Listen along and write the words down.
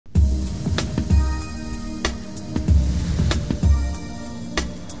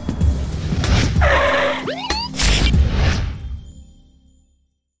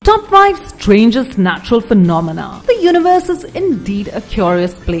Top 5 Strangest Natural Phenomena. The universe is indeed a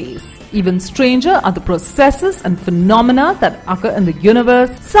curious place. Even stranger are the processes and phenomena that occur in the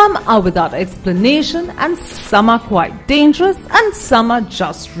universe. Some are without explanation, and some are quite dangerous, and some are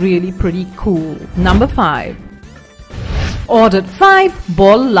just really pretty cool. Number 5. Ordered 5.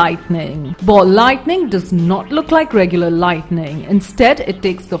 Ball lightning. Ball lightning does not look like regular lightning. Instead, it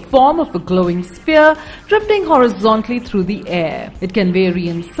takes the form of a glowing sphere drifting horizontally through the air. It can vary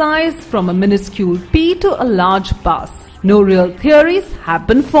in size from a minuscule pea to a large bus. No real theories have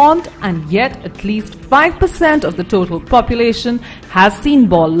been formed, and yet at least 5% of the total population has seen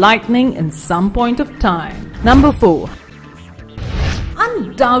ball lightning in some point of time. Number 4.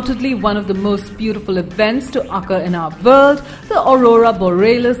 Undoubtedly one of the most beautiful events to occur in our world, the Aurora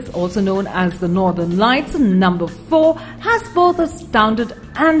Borealis, also known as the Northern Lights, number 4, has both astounded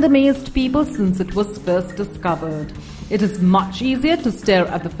and amazed people since it was first discovered. It is much easier to stare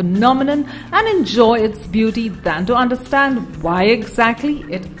at the phenomenon and enjoy its beauty than to understand why exactly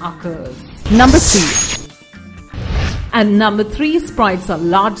it occurs. Number 3. And number 3, Sprites are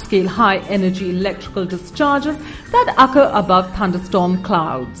large-scale high-energy electrical discharges that occur above thunderstorm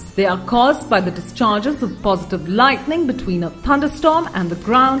clouds. They are caused by the discharges of positive lightning between a thunderstorm and the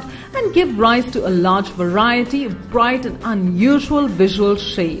ground and give rise to a large variety of bright and unusual visual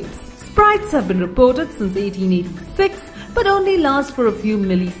shades. Sprites have been reported since 1886, but only last for a few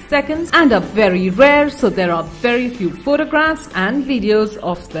milliseconds and are very rare, so there are very few photographs and videos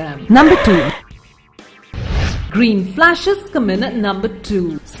of them. Number 2. Green flashes come in at number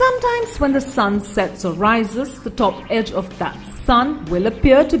 2. Sometimes when the sun sets or rises, the top edge of that sun will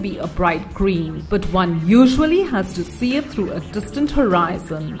appear to be a bright green, but one usually has to see it through a distant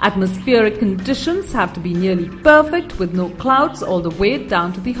horizon. Atmospheric conditions have to be nearly perfect with no clouds all the way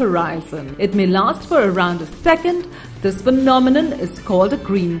down to the horizon. It may last for around a second. This phenomenon is called a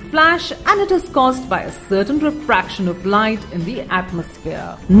green flash, and it is caused by a certain refraction of light in the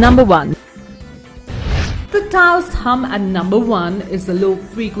atmosphere. Number 1. The Taos hum at number 1 is a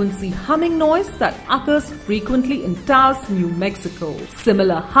low-frequency humming noise that occurs frequently in Taos, New Mexico.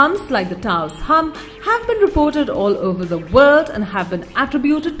 Similar hums like the Taos hum have been reported all over the world and have been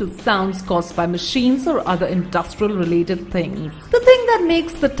attributed to sounds caused by machines or other industrial-related things. The thing that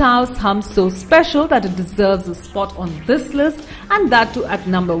makes the Taos hum so special that it deserves a spot on this list, and that too at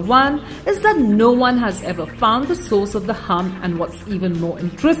number 1, is that no one has ever found the source of the hum, and what's even more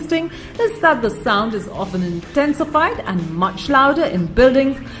interesting is that the sound is often intensified and much louder in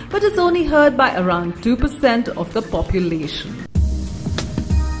buildings, but is only heard by around 2% of the population.